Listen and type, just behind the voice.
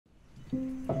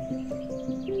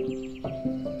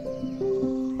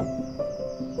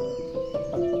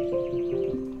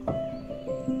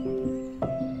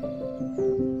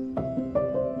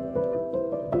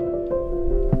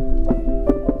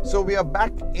We are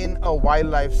back in a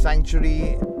wildlife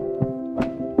sanctuary,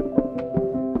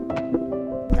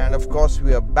 and of course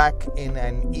we are back in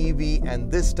an EV,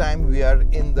 and this time we are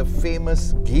in the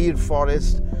famous Gir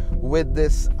forest with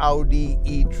this Audi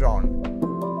e-tron.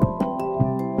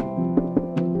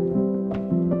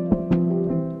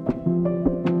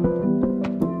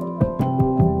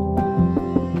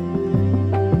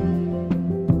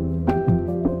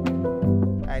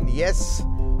 And yes,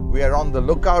 we are on the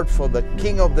lookout for the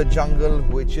king of the jungle,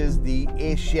 which is the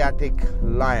Asiatic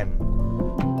lion.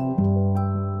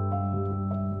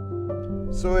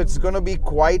 So it's going to be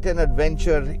quite an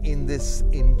adventure in this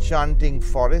enchanting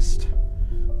forest.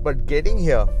 But getting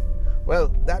here,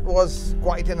 well, that was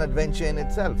quite an adventure in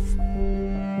itself.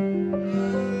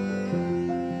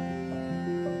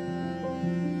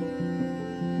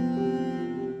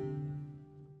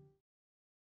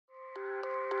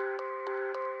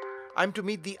 I'm to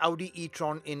meet the Audi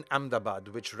e-tron in Ahmedabad,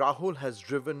 which Rahul has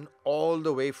driven all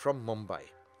the way from Mumbai,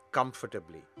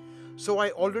 comfortably. So I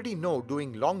already know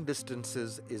doing long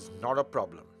distances is not a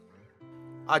problem.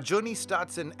 Our journey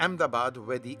starts in Ahmedabad,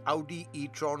 where the Audi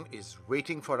e-tron is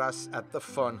waiting for us at the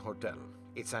Fern Hotel.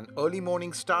 It's an early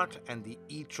morning start and the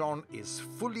e-tron is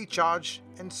fully charged,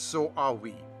 and so are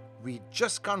we. We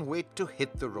just can't wait to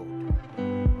hit the road.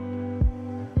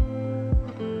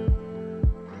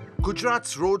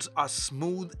 Gujarat's roads are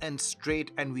smooth and straight,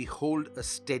 and we hold a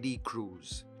steady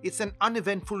cruise. It's an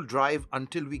uneventful drive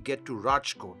until we get to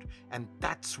Rajkot, and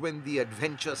that's when the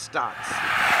adventure starts.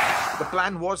 The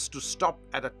plan was to stop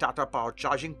at a Tata Power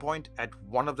charging point at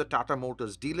one of the Tata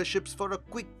Motors dealerships for a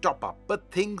quick top-up,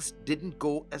 but things didn't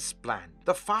go as planned.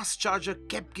 The fast charger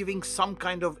kept giving some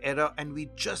kind of error and we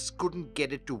just couldn't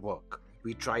get it to work.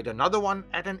 We tried another one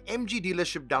at an MG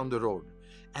dealership down the road,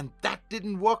 and that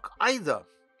didn't work either.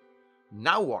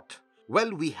 Now what?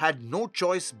 Well, we had no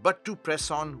choice but to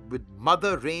press on with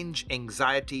mother range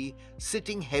anxiety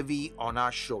sitting heavy on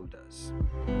our shoulders.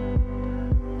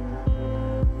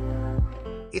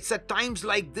 It's at times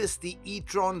like this the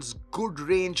e-tron's good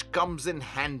range comes in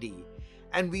handy,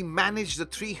 and we managed the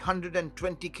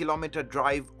 320-kilometer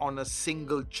drive on a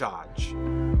single charge.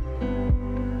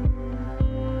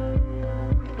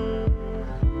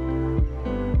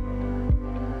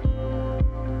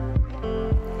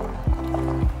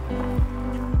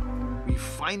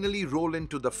 Finally roll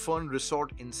into the Fern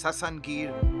Resort in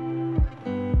Sasan-Gir.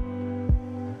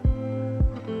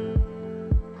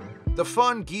 The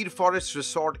Fern Gir Forest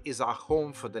Resort is our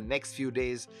home for the next few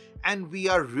days, and we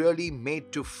are really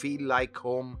made to feel like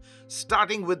home,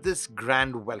 starting with this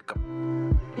grand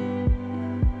welcome.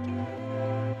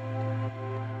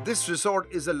 This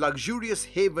resort is a luxurious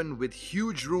haven with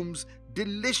huge rooms,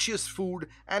 delicious food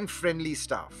and friendly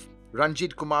staff.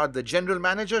 Ranjit Kumar, the general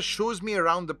manager, shows me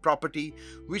around the property,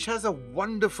 which has a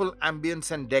wonderful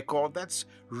ambience and decor that's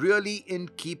really in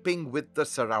keeping with the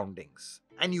surroundings.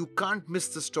 And you can't miss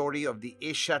the story of the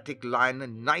Asiatic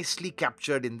lion nicely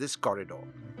captured in this corridor.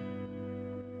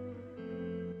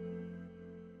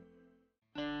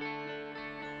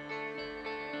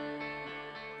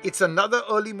 It's another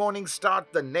early morning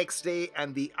start the next day,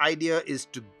 and the idea is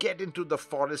to get into the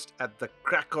forest at the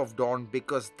crack of dawn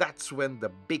because that's when the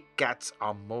big cats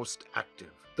are most active.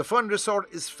 The Fern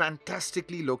Resort is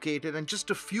fantastically located and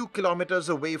just a few kilometers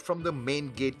away from the main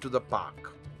gate to the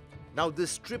park. Now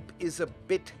this trip is a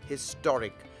bit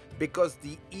historic because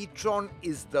the e-tron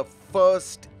is the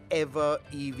first ever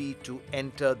EV to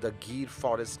enter the Gir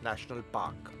Forest National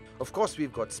Park. Of course,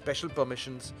 we've got special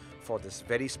permissions for this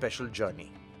very special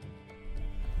journey.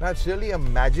 Now it's really a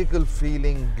magical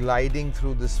feeling gliding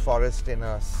through this forest in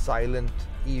a silent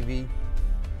EV.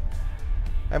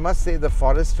 I must say the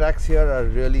forest tracks here are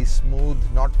really smooth,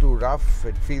 not too rough.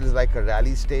 It feels like a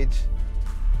rally stage.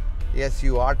 Yes,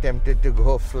 you are tempted to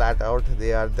go flat out.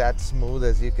 They are that smooth,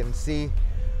 as you can see,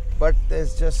 but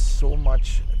there's just so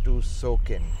much to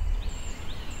soak in.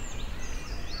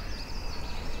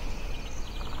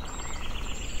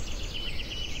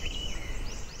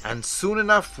 And soon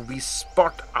enough, we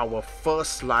spot our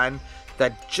first lion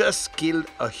that just killed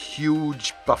a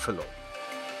huge buffalo.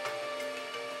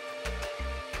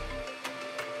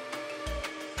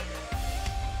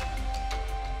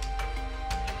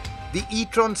 The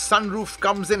e-tron sunroof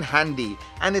comes in handy,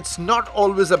 and it's not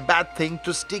always a bad thing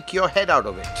to stick your head out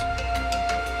of it.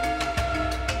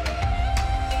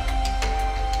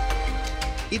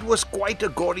 It was quite a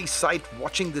gory sight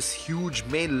watching this huge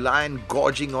male lion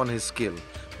gorging on his kill.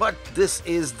 But this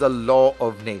is the law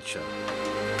of nature.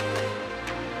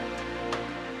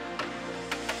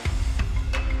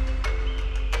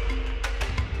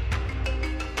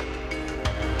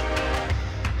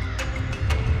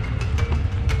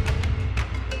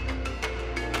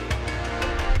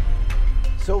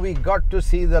 So we got to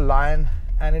see the lion,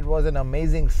 and it was an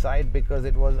amazing sight because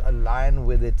it was a lion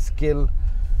with its skill.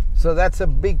 So that's a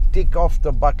big tick off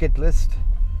the bucket list.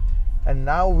 And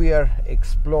now we are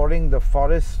exploring the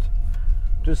forest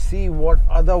to see what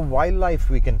other wildlife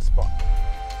we can spot.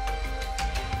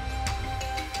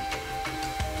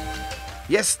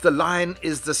 Yes, the lion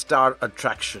is the star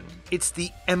attraction. It's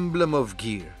the emblem of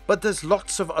Gir. But there's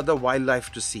lots of other wildlife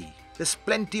to see. There's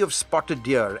plenty of spotted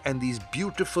deer, and these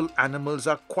beautiful animals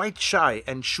are quite shy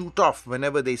and shoot off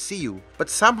whenever they see you. But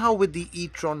somehow with the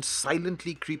e-tron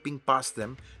silently creeping past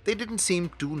them, they didn't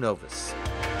seem too nervous.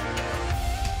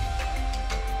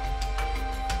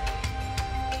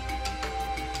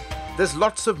 There's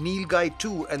lots of nilgai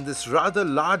too, and this rather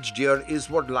large deer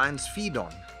is what lions feed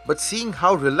on. But seeing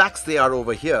how relaxed they are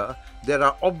over here, there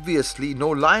are obviously no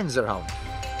lions around.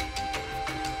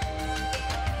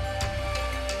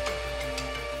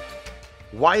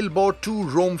 Wild boar too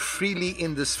roam freely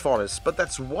in this forest, but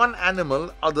that's one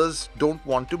animal others don't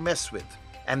want to mess with.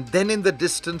 And then in the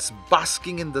distance,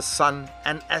 basking in the sun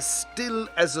and as still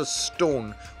as a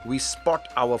stone, we spot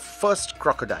our first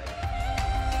crocodile.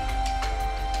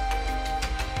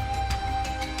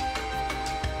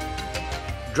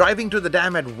 Driving to the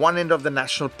dam at one end of the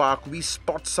national park, we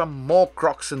spot some more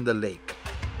crocs in the lake.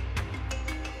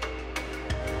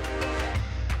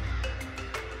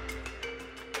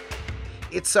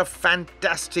 It's a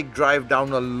fantastic drive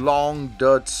down a long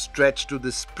dirt stretch to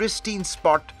this pristine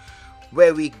spot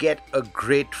where we get a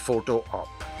great photo op.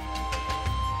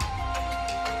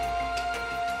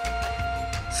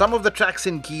 Some of the tracks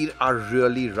in Gir are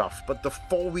really rough, but the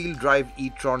four-wheel drive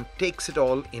e-tron takes it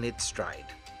all in its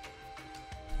stride.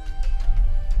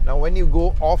 Now when you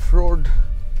go off-road,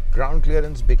 ground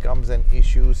clearance becomes an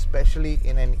issue, especially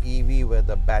in an EV where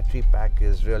the battery pack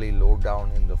is really low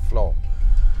down in the floor.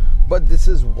 But this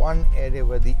is one area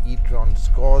where the e-tron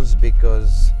scores,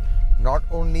 because not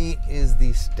only is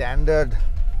the standard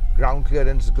ground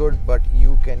clearance good, but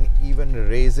you can even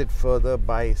raise it further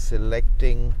by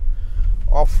selecting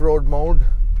off-road mode,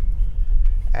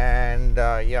 and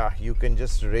yeah, you can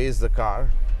just raise the car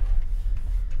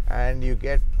and you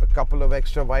get a couple of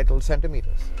extra vital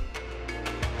centimeters.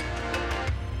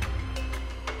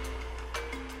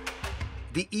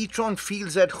 The e-tron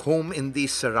feels at home in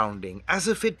this surrounding, as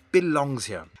if it belongs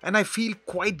here. And I feel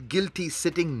quite guilty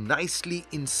sitting nicely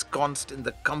ensconced in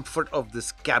the comfort of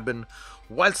this cabin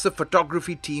whilst the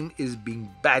photography team is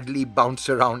being badly bounced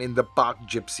around in the park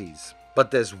gypsies.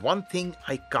 But there's one thing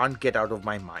I can't get out of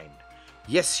my mind.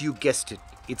 Yes, you guessed it,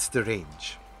 it's the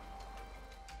range.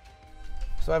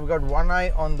 So I've got one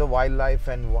eye on the wildlife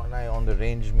and one eye on the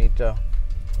range meter.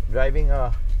 Driving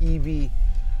a EV,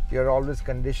 you're always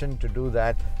conditioned to do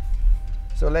that.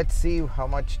 So let's see how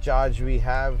much charge we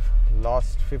have.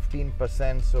 Lost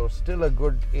 15%, so still a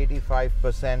good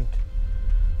 85%.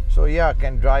 So yeah,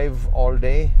 can drive all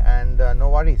day and no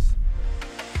worries.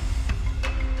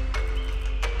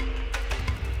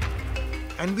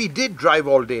 And we did drive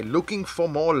all day looking for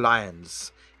more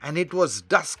lions. And it was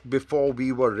dusk before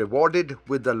we were rewarded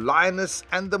with the lioness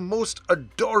and the most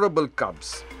adorable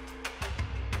cubs.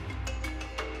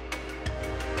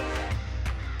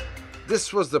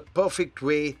 This was the perfect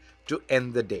way to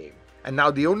end the day. And now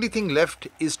the only thing left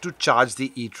is to charge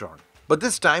the e-tron. But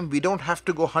this time we don't have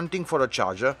to go hunting for a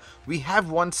charger. We have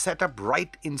one set up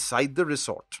right inside the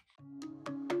resort.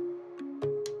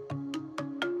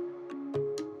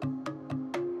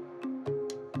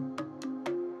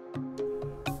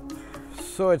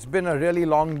 So it's been a really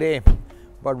long day,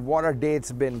 but what a day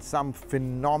it's been. Some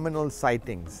phenomenal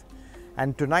sightings.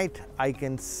 And tonight I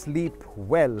can sleep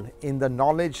well in the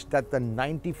knowledge that the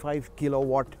 95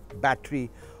 kilowatt battery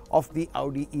of the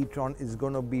Audi e-tron is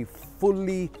going to be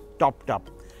fully topped up.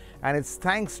 And it's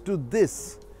thanks to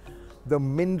this, the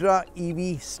Mindra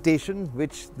EV station,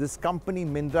 which this company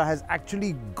Mindra has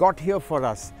actually got here for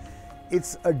us.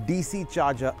 It's a DC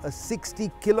charger, a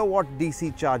 60 kilowatt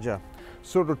DC charger.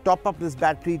 So to top up this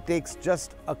battery takes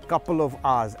just a couple of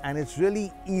hours, and it's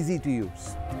really easy to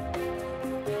use.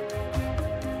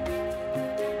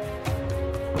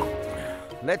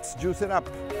 Let's juice it up.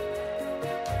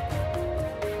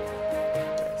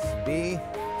 Press B.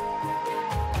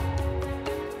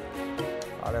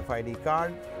 RFID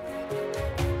card.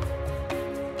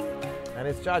 And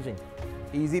it's charging.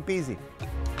 Easy peasy.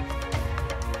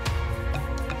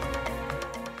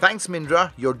 Thanks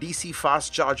Mindra, your DC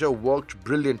fast charger worked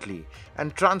brilliantly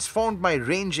and transformed my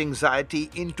range anxiety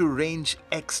into range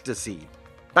ecstasy.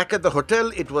 Back at the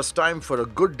hotel, it was time for a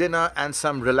good dinner and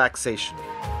some relaxation.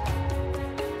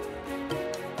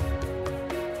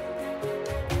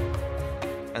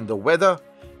 And the weather,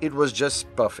 it was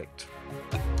just perfect.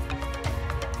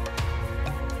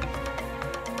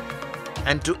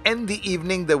 And to end the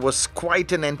evening, there was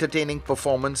quite an entertaining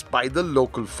performance by the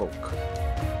local folk.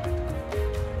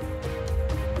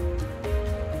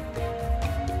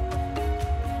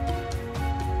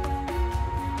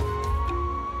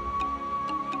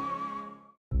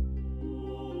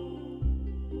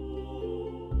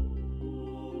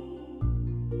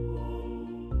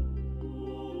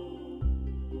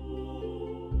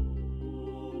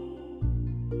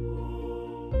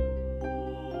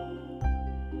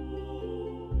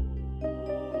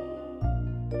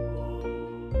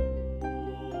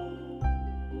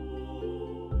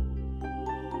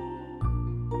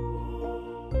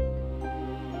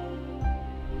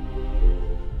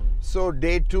 So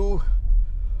day 2,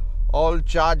 all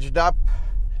charged up,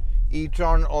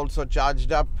 e-tron also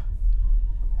charged up,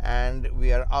 and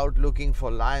we are out looking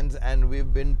for lions, and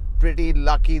we've been pretty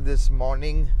lucky this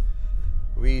morning.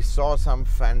 We saw some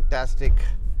fantastic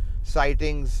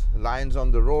sightings, lions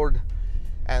on the road,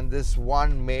 and this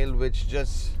one male which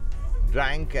just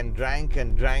drank and drank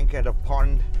and drank at a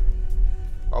pond,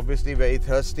 obviously very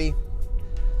thirsty.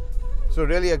 So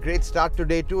really a great start to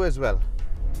day 2 as well.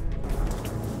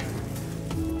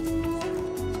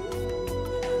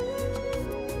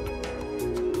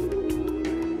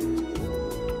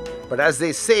 But as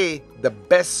they say, the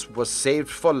best was saved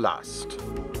for last.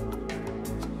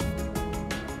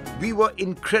 We were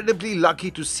incredibly lucky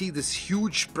to see this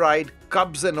huge pride,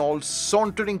 cubs and all,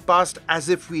 sauntering past as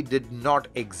if we did not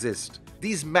exist.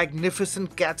 These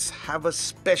magnificent cats have a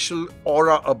special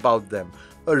aura about them,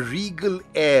 a regal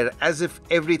air, as if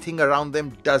everything around them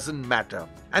doesn't matter.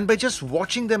 And by just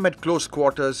watching them at close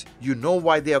quarters, you know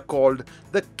why they are called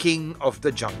the king of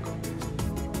the jungle.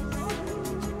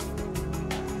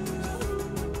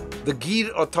 The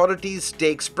Gir authorities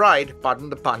takes pride, pardon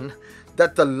the pun,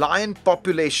 that the lion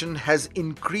population has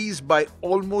increased by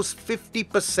almost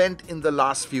 50% in the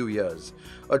last few years.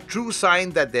 A true sign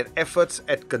that their efforts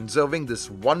at conserving this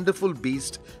wonderful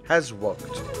beast has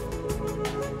worked.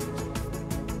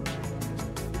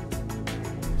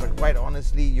 But quite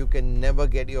honestly, you can never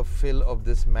get your fill of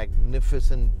this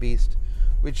magnificent beast,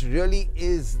 which really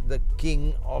is the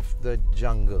king of the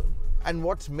jungle. And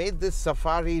what's made this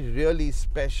safari really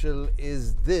special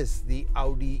is this, the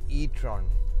Audi e-tron.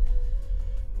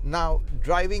 Now,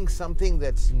 driving something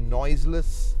that's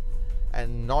noiseless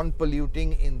and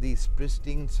non-polluting in these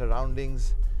pristine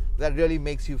surroundings, that really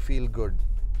makes you feel good.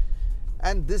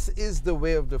 And this is the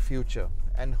way of the future.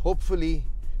 And hopefully,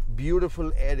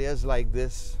 beautiful areas like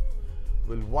this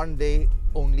will one day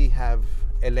only have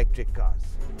electric cars.